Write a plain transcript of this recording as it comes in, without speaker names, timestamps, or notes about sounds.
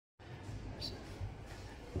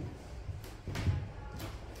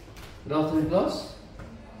Good afternoon, class.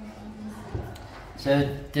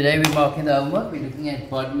 So today we're marking the homework. We're looking at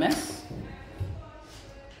Bodmas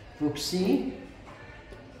Book C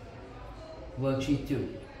Worksheet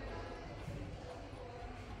 2.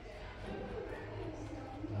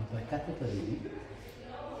 If I cut it already.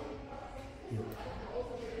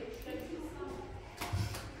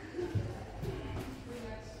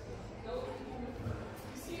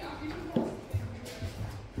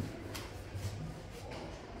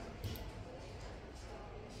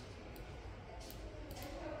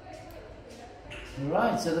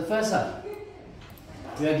 Right, so the first one,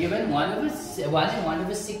 we are given 1 over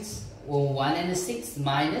 6, or 1 and a 6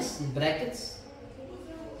 minus, in brackets,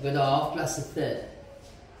 with a half plus a third.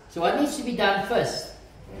 So what needs to be done first?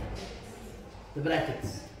 The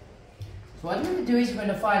brackets. So what we're going to do is we're going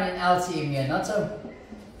to find an LCM here, not so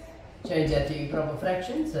change that to improper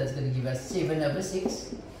fraction, so it's going to give us 7 over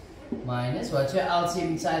 6 minus, what's your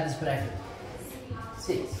LCM inside this bracket?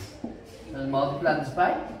 6. So multiply this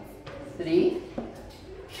by 3.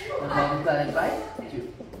 And multiply it by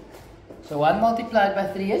 2. So 1 multiplied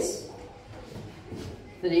by 3 is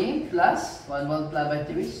 3 plus 1 multiplied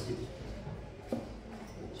by 2 is 2.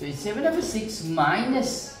 So it's 7 over 6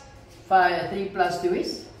 minus 3 plus 2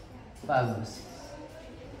 is 5 over 6.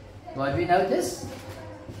 What we notice?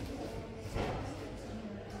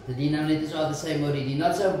 The denominators are the same already,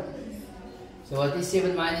 not so. So what is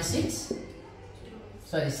 7 minus 6?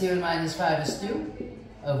 Sorry, 7 minus 5 is 2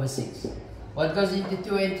 over 6. What goes into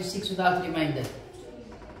 2 into 6 without remainder?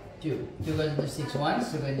 2. 2 goes into 6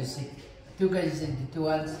 once, 2 goes into 6. 2 goes into 2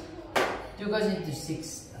 once, 2 goes into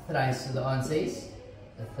 6 thrice, so the answer is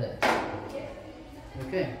a third.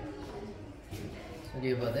 Okay.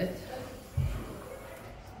 Sorry about that.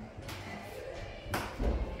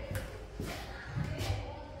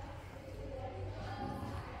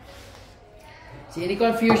 See any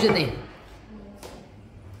confusion there?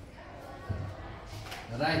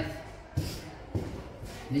 Alright.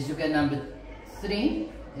 Let's look at number 3,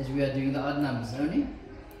 as we are doing the odd numbers only.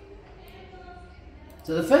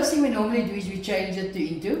 So the first thing we normally do is we change it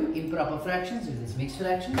into improper fractions, if it's mixed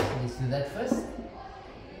fractions. So let's do that first.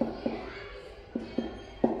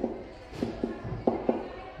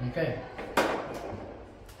 Okay.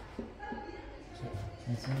 So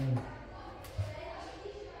that's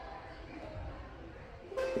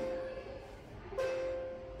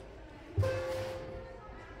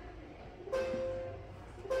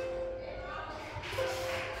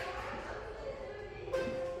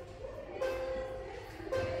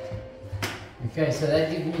okay, so that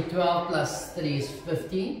gives me 12 plus 3 is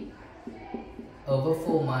 15 over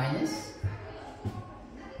 4 minus.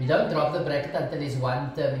 We don't drop the bracket until there's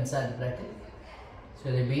one term inside the bracket. So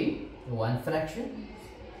there will be one fraction.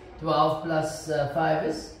 12 plus 5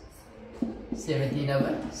 is 17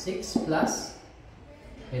 over 6 plus,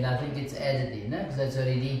 and nothing gets added in, because that's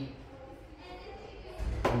already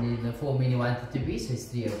in the form we want it to be, so it's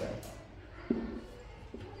 3 over 8.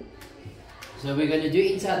 So we're going to do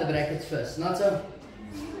inside the brackets first, not so. So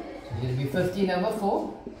it's going to be 15 over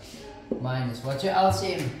 4 minus, what's your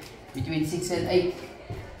LCM between 6 and 8?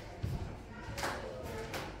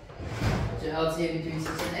 What's your LCM between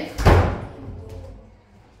 6 and 8?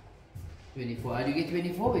 24. How do you get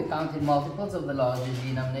 24? We count in multiples of the larger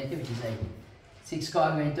denominator, which is 8. 6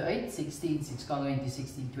 can't go into 8, 16, 6 can't go into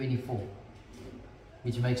 16, 24.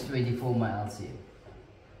 Which makes 24 my LCM.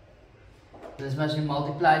 So this must be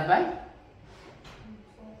multiplied by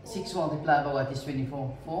 6 multiplied by what is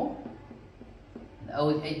 24? 4.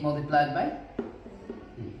 And 8 multiplied by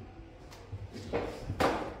 3.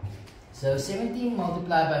 So 17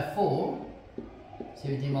 multiplied by 4.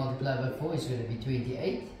 17 multiplied by 4 is going to be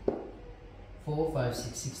 28. 4, 5,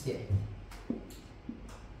 6, 68.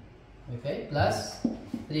 Okay, plus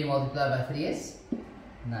 3 multiplied by 3 is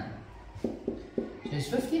 9. So it's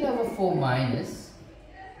 15 over 4 minus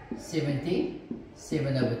 17,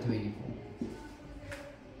 7 over 24.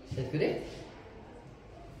 Is that correct?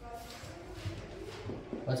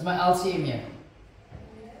 What's my LCM here?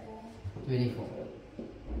 24.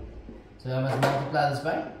 So I must multiply this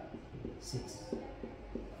by 6.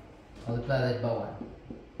 Multiply that by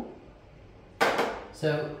 1.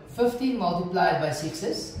 So 15 multiplied by 6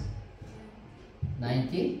 is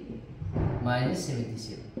 90 minus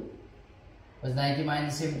 77. What's 90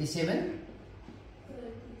 minus 77?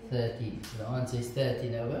 13. So the answer is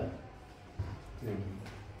 13 over 20.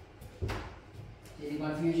 Any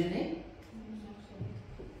confusion there?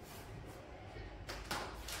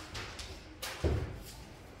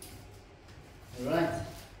 Alright.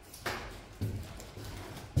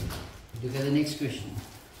 Look at the next question.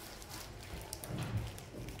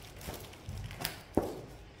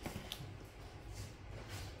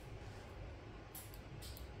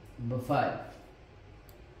 number 5.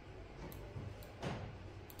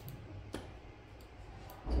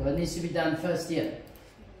 So what needs to be done first here?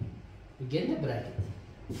 Begin the bracket.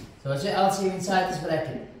 So what's your LCM inside this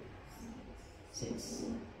bracket? 6.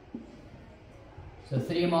 So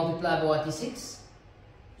 3 multiplied by what is 6?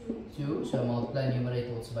 2. So multiply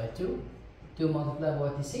numerator also by 2. 2 multiplied by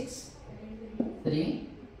what is 6? 3.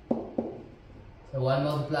 So 1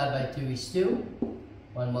 multiplied by 2 is 2.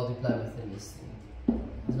 1 multiplied by 3 is 3.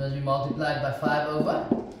 This must be multiplied by 5 over.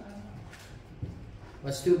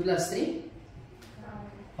 What's 2 plus 3?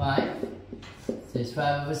 5. So it's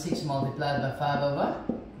 5 over 6 multiplied by 5 over.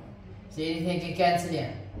 So anything can cancel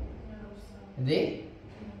here? There?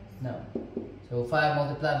 No. So 5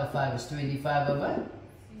 multiplied by 5 is 25 over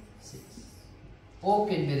 6. Or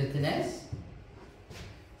can be written as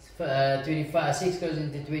 25, 6 goes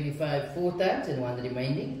into 25 4 times and 1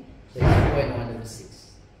 remaining. So it's 4 and 1 over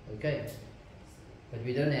 6. Okay. But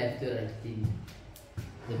we don't have to write it in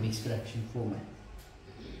the mixed fraction format.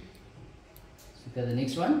 Let's look at the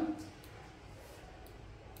next one.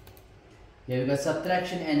 Here we've got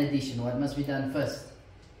subtraction and addition. What must be done first?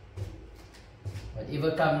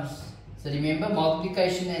 Whatever comes. So remember,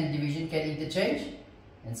 multiplication and division can interchange,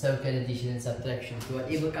 and so can addition and subtraction. So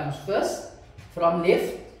whatever comes first, from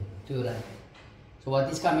left to right. So what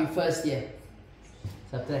is coming first here?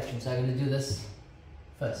 Subtraction. So I'm going to do this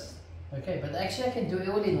first. Okay, but actually I can do it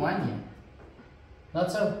all in one here.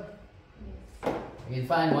 Not so. You can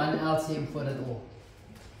find one LCM for it all.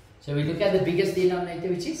 So we look at the biggest denominator,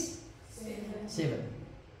 which is 7.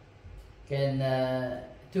 Can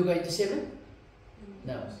 2 go into 7?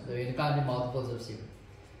 No. So you count the multiples of 7.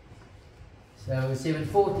 So 7,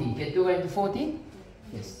 14. Can 2 go into 14?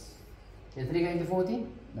 Yes. Can 3 go into 14?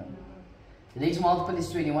 No. The next multiple is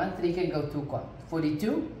 21. 3 can go 2 con.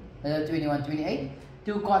 42. 21, 28.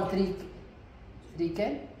 2 con 3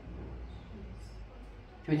 can.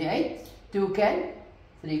 28. 2 can.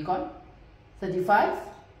 3 con. 35.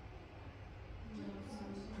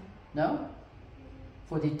 No?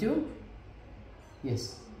 42?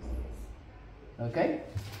 Yes. Okay?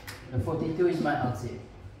 The 42 is my answer.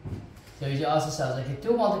 So you ask yourselves, okay,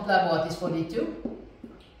 2 multiplied by what is 42?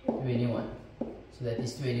 21. So that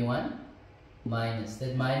is 21 minus.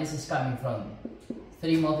 That minus is coming from there.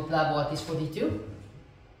 3 multiplied by what is 42?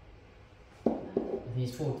 That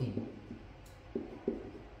is 14.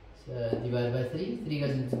 So divided by 3. 3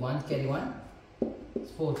 goes into 1, carry 1.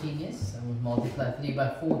 It's 14, yes. I will multiply 3 by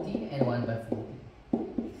 40 and 1 by 40.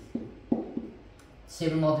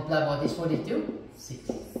 7 multiplied by what is 42?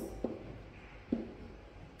 6.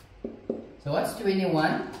 So what's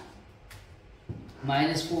 21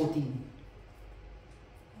 minus 14?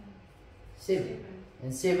 7.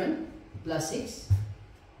 And 7 plus 6?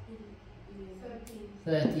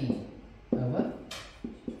 13 over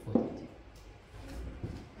 42.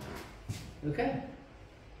 Okay?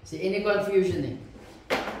 So any confusion there?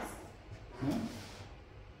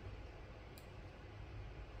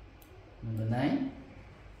 Number 9.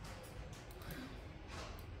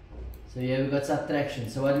 So here we've got subtraction.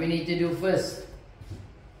 So what we need to do first?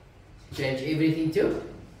 Change everything to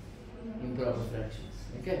improper fractions.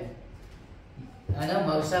 Okay. I know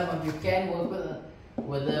most of you can work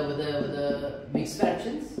with the mixed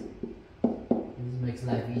fractions. This makes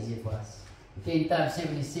life easier for us. 10 times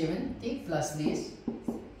 7 is 70 plus 3 is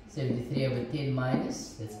 73 over 10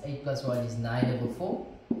 minus. That's 8 plus 1 is 9 over 4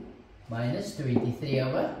 minus 23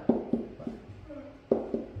 over 1. So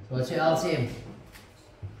what's your LCM?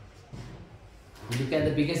 You look at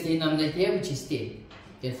the biggest denominator here, which is 10.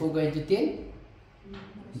 Can 4 go into 10?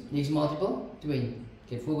 Next multiple, 20.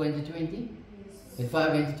 Can 4 go into 20? Can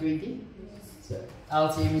 5 go into 20? So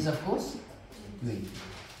LCM is of course 20.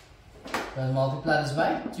 So multiply this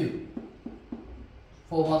by 2.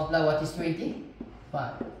 4 multiply what is 20?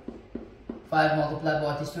 5. 5 multiply by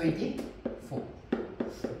what is 20? 4.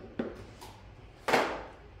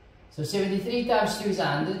 So 73 times 2 is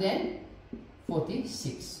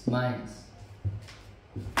 146 minus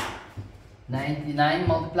 99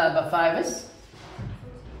 multiplied by 5 is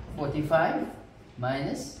 45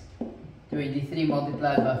 minus 23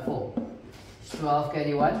 multiplied by 4 is 12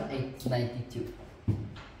 carry 1, 8, 92.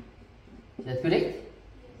 Is that correct?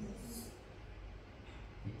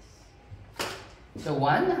 Yes. So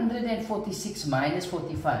 146 minus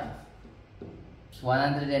 45 is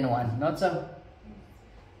 101, not so?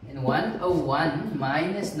 And 101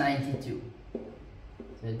 minus 92.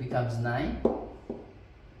 So it becomes 9,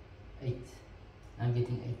 8. I'm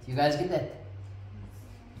getting 8. You guys get that?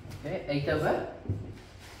 Okay, 8 over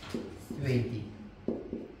 20.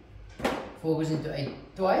 4 goes into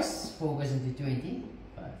 8 twice. 4 goes into 20.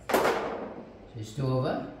 5. So it's 2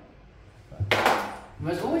 over You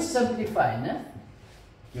must always simplify, no?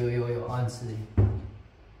 Your answering.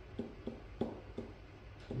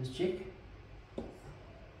 Just check.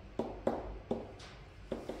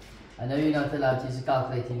 I know you're not allowed to use a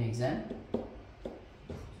calculator in your exam.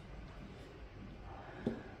 I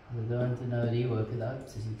don't want to know how you work it out,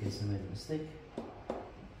 just in case I made a mistake.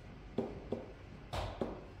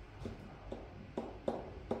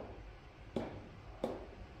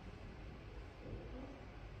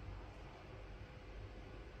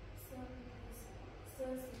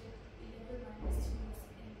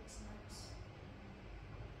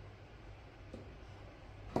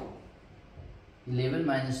 Eleven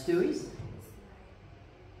minus 2 is?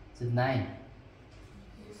 It's 9.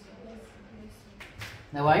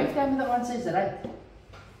 Now why you tell me the answer is right?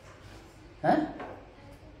 Huh?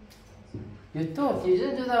 You thought, you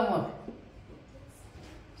didn't do the homework.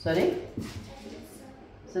 Sorry?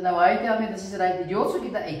 So now why you tell me this is right? Did you also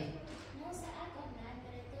get the 8? No, sir, I got 9,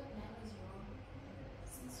 but I thought 9 was wrong.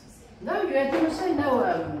 Since you said No, you had to say no,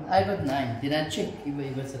 I got 9. Did I check if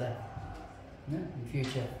it was right? No, in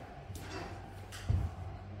future.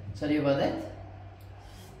 Sorry about that.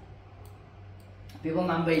 People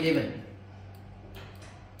number 11.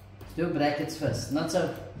 Do brackets first, not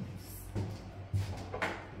so.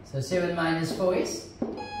 So 7 minus 4 is?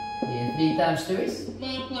 Yeah, 3 times 2 is?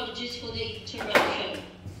 My apologies for the interruption.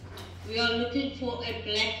 We are looking for a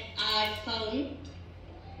black iPhone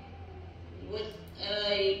with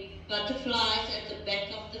butterflies at the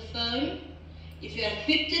back of the phone. If you have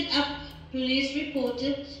picked it up, please report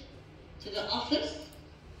it to the office,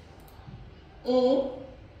 or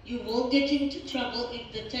you will get into trouble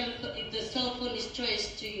if the cell phone is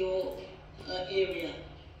traced to your area.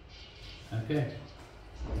 Okay.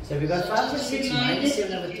 So we got 5 plus 6 minus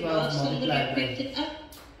 7 over 12 multiplied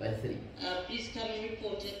by 3. Please come and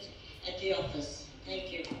report it at the office.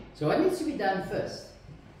 Thank you. So what needs to be done first?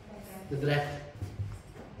 The bracket.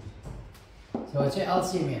 So what's your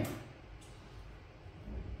LCM here?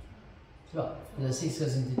 12. The 6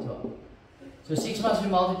 goes into 12. So 6 must be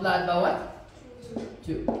multiplied by what?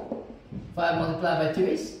 2. 5 multiplied by 2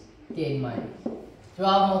 is 10 minus.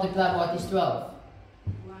 12 multiplied by what is 12?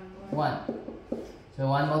 1. So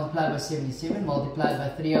 1 multiplied by 77 multiplied by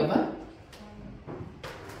 3 over.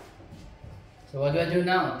 So what do I do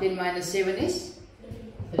now? 10 minus 7 is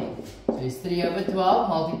 3. So it's 3 over 12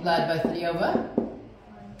 multiplied by 3 over.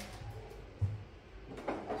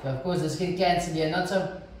 So of course this can cancel here, not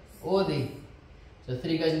so orderly. So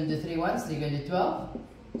 3 goes into 3 once, 3 goes into 12,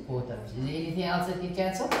 4 times. Is there anything else that can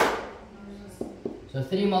cancel? So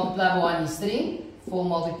 3 multiplied by 1 is 3, 4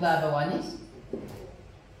 multiplied by 1 is?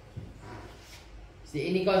 Is there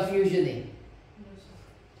any confusion there?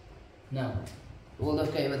 No. All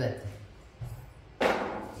okay with that?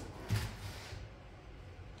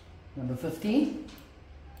 Number 15.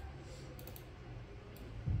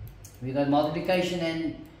 We got multiplication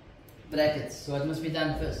and brackets. So what must be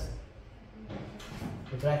done first?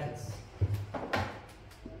 The brackets.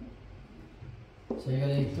 So you're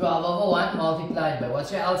going to do 12 over 1 multiplied by,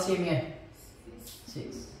 what's your LCM here?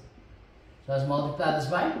 6. So let's multiply this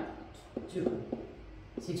by 2.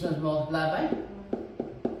 6 must multiply by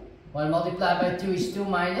 1 multiplied by 2 is 2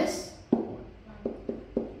 minus 1.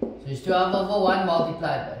 So it's 12 over 1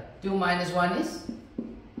 multiplied by 2 minus 1 is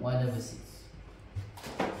 1 over 6.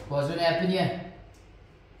 What's going to happen here?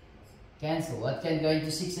 Cancel. What can go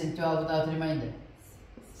into 6 and 12 without remainder?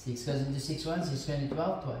 6 goes into 6 once, 6 goes into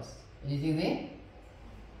 12 twice. Anything there?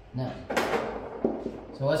 No.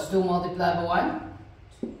 So what's 2 multiplied by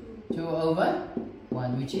 1? 2 over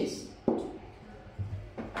 1, which is?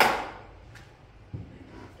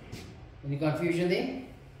 Any confusion there?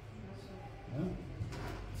 No.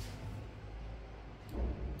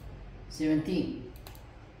 17.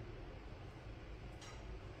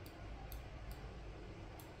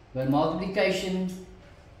 Well, multiplication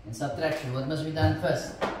and subtraction, what must be done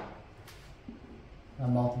first?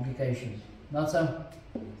 Multiplication. Not so.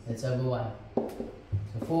 That's over 1.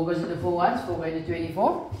 So 4 goes into 4 once, 4 goes into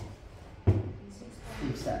 24.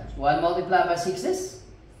 6 times. 1 multiplied by 6 is?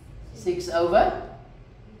 6 over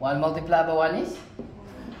 1 multiplied by 1 is?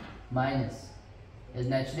 Minus. It's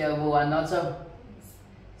naturally over 1, not so.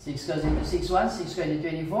 6 goes into 6 once, 6 goes into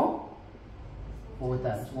 24. 4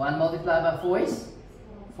 times. 1 multiplied by 4 is?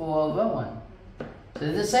 4 over 1. So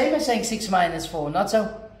it's the same as saying 6 minus 4, not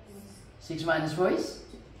so. 6 minus 4 is?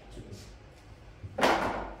 2.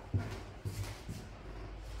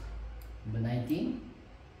 Number 19.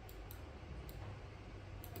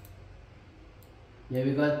 Here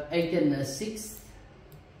we got 8 and a 6th.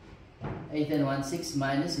 8 and 1/6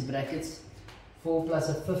 minus in brackets 4 plus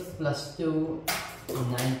a 5th plus 2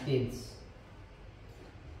 9/10.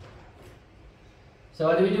 So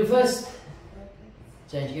what do we do first?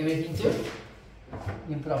 Change everything to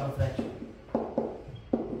improper fraction.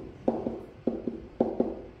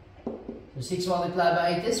 So 6 multiplied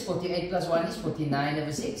by 8 is 48 plus 1 is 49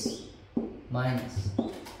 over 6 minus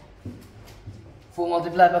 4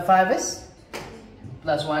 multiplied by 5 is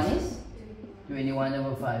plus 1 is 21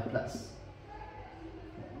 over 5 plus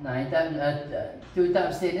 9 times 2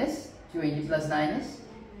 times 10 is 20 plus 9 is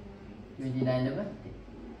 29 over 10.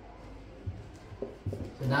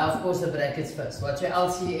 So now of course the brackets first. What's your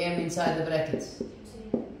LCM inside the brackets?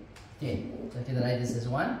 10. So I can write this as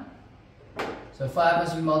 1. So 5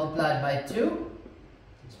 must be multiplied by 2.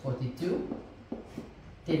 It's 42.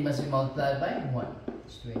 10 must be multiplied by 1.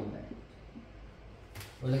 It's 29.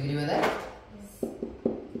 Will you agree with that?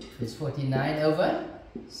 It's 49 over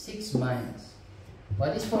 6 minus.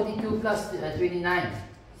 What is 42 plus 29?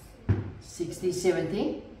 60,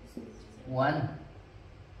 70, 1.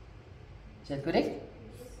 Is that correct?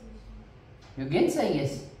 You again say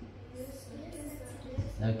yes?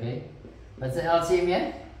 Okay. What's the LCM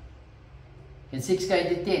here? Can 6 go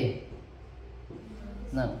into 10?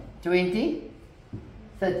 No. 20,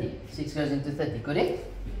 30. 6 goes into 30, correct?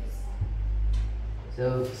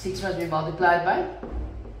 So 6 must be multiplied by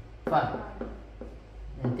 5.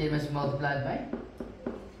 And 10 must be multiplied by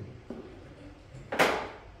 3.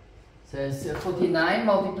 So it's 49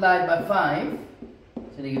 multiplied by 5.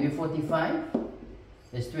 So they give you 45.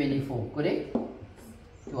 That's 24, correct?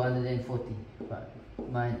 245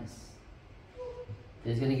 minus.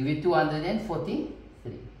 That's going to give you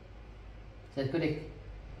 243. Is that correct?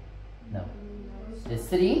 No. That's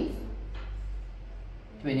 3,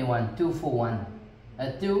 21, 2 for 1.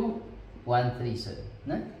 2, 1, 3, sorry.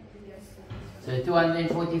 No? So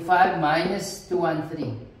 245 minus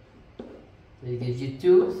 213. So it gives you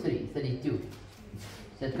 2, 3, 32.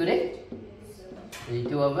 Is that correct?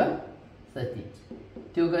 32 over 30.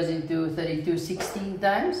 2 goes into 32 16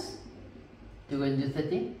 times. 2 goes into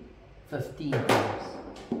 30 15 times.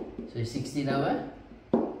 So 16 over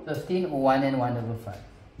 15 or 1 and 1 over 5.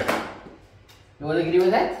 You all agree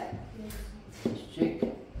with that? Let's check.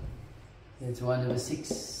 It's 1 over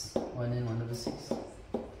 6. 1 and 1 over 6.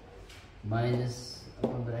 Minus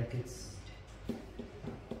open brackets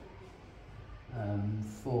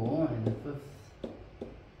 4 and the 5th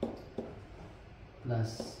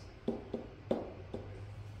plus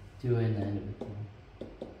 2 and 9 over 10.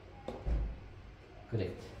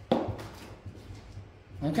 Correct.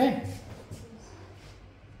 Okay.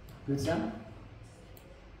 Good sum.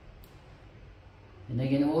 And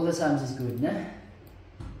again, all the sums is good, no?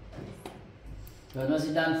 So what was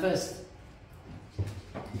it done first?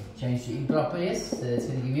 Change to improper, yes. So that's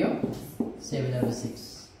going to give you 7 over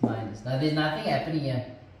 6 minus. Now there's nothing happening here.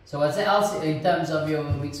 So what's the LCM in terms of your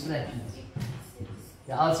mixed fractions?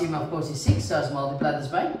 The LCM of course is 6, so let's multiply this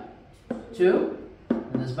by 2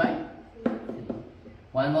 and this by 3.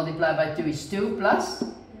 1 multiplied by 2 is 2 plus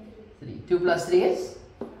 3. 2 plus 3 is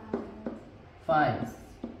 5.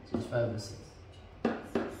 So it's 5 over 6.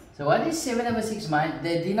 So what is 7 over 6 minus?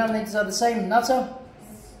 The denominators are the same, not so?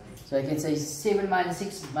 So I can say 7 minus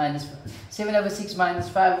 6 minus 7 over 6 minus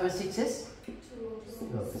 5 over 6 is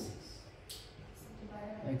 2 over 6.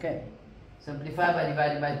 Okay. Simplify by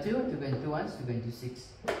dividing by 2. 2 go into 1, 2 go into 6.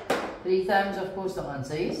 3 times, of course, the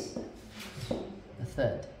answer is a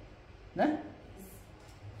third. No?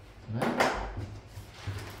 No?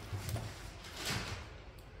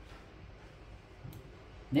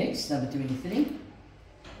 Next, number 23.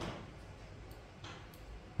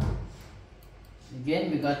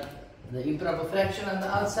 Again, we got the improper fraction on the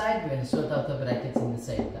outside. We're going to sort out the brackets in the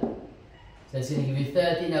same time. So it's going to give you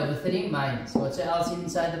 13 over 3 minus. What's the LCM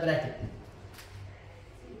inside the bracket?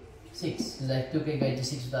 6. Because like 2 can go into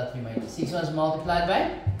 6 without 3 minus. 6 must be multiplied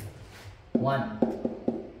by 1.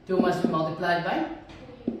 2 must be multiplied by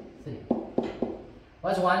 3.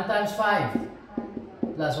 What's 1 times 5?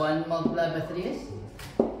 Plus 1 multiplied by 3 is?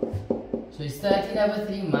 So it's 13 over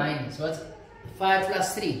 3 minus. What's 5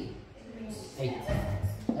 plus 3? 8.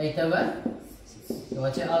 8 over 6. So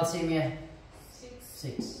what's your LCM here?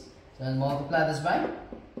 6. So I'll multiply this by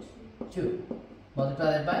 2.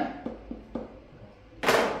 Multiply that by?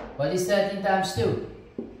 What is 13 times 2?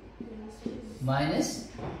 Minus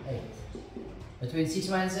 8. Between 6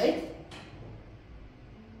 minus 8?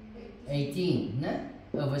 18 no?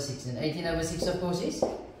 Over 6. And 18 over 6 of course is? Is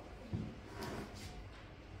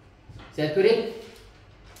that correct?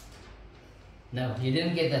 No, you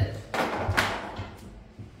didn't get that.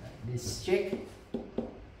 Let's check.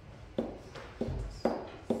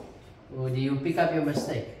 Or do you pick up your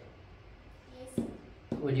mistake? Yes.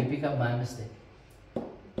 Or do you pick up my mistake?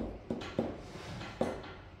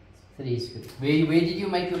 3 is good. Where did you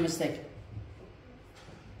make your mistake?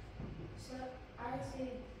 So I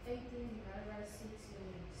said 18 divided by 6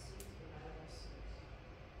 and 6 divided by 6.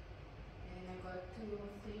 And I got 2 over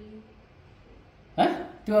 3. Huh?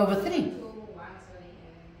 2 over 3? 2 over 1, sorry,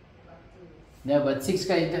 and I got 2. No, but 6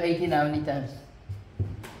 goes into 18 how many times?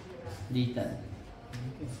 3 times.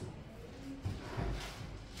 Okay.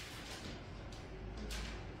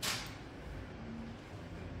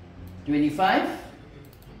 $25.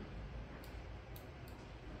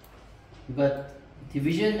 You've got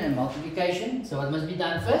division and multiplication. So what must be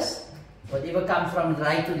done first? Whatever comes from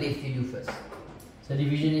right to left you do first. So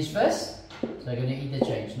division is first. So I'm going to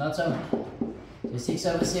interchange. Not so much. So 6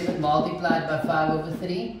 over 7 multiplied by 5 over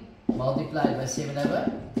 3 multiplied by 7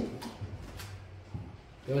 over.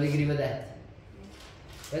 You all agree with that?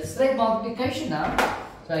 That's straight multiplication now.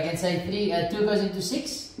 So I can say 2 goes into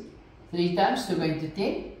 6. 3 times 2 goes into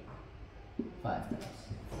 10. 5 times.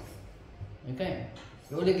 Okay.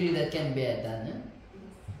 You all agree that can be done, eh?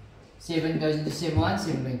 7 goes into 7 ones,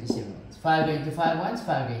 7 goes into 7 ones. 5 goes into 5 ones,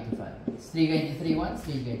 5 goes into 5 ones. 3 goes into 3 ones,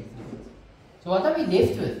 3 goes into 3 ones. So what are we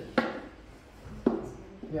left with?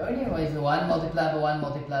 We only have 1 multiplied by 1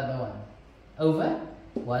 multiplied by 1 over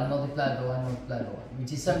 1 multiplied by 1 multiplied by 1,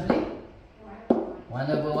 which is simply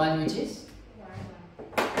 1 over 1, which is?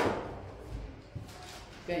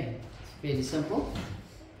 Okay, it's fairly simple.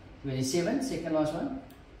 27, second last one.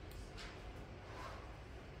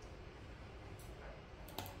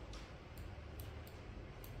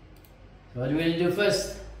 So what do we do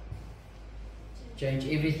first? Change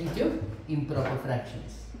everything to improper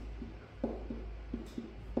fractions.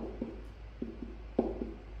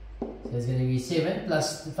 So it's going to be 7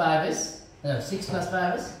 plus 5 is, no, 6 plus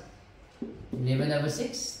 5 is 11 over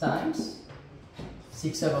 6 times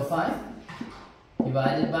 6 over 5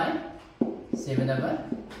 divided by 7 over.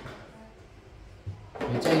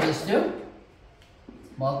 We change this to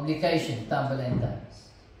multiplication, tumble and times.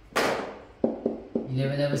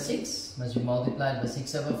 11 over 6 must be multiplied by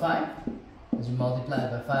 6 over 5 must be multiplied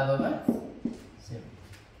by 5 over 7.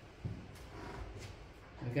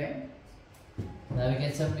 Okay? Now we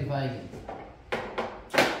can simplify again.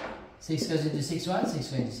 6 goes into 6 ones, 6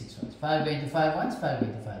 goes into 6 ones. 5 goes into 5 ones, 5 goes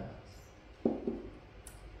into 5 ones.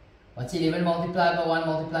 What's 11 multiplied by 1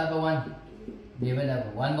 multiplied by 1? 11 over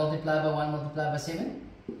 1 multiplied by 1 multiplied by 7?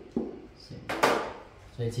 7.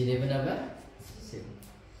 So it's 11 over 7.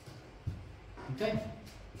 Okay.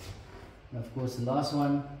 And of course the last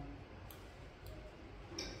one,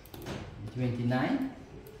 29.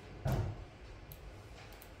 What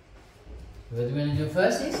we're going to do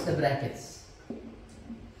first is the brackets.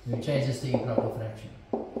 We change this to improper fraction.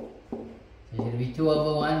 So it's going to be 2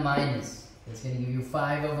 over 1 minus. That's going to give you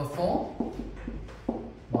 5 over 4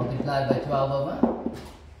 multiplied by 12 over.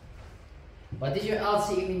 What is your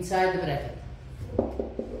LCM inside the bracket?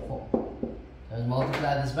 4. So let's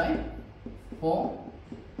multiply this by 4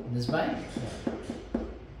 and this by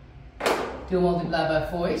 4. 2 multiplied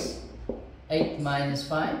by 4 is 8 minus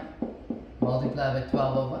 5 multiplied by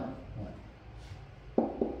 12 over.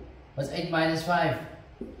 What's 8 minus 5?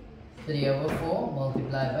 3 over 4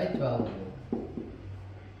 multiplied by 12 over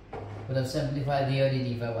 1. Could have simplified the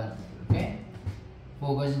already if I wanted to. Okay?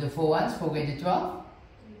 4 goes into 4 ones, 4 goes into 12?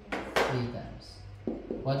 3 times.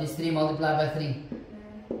 What is 3 multiplied by 3?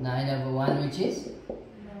 9 over 1, which is?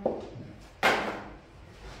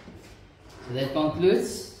 So that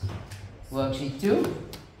concludes worksheet 2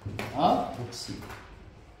 of Book C.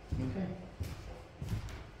 Okay.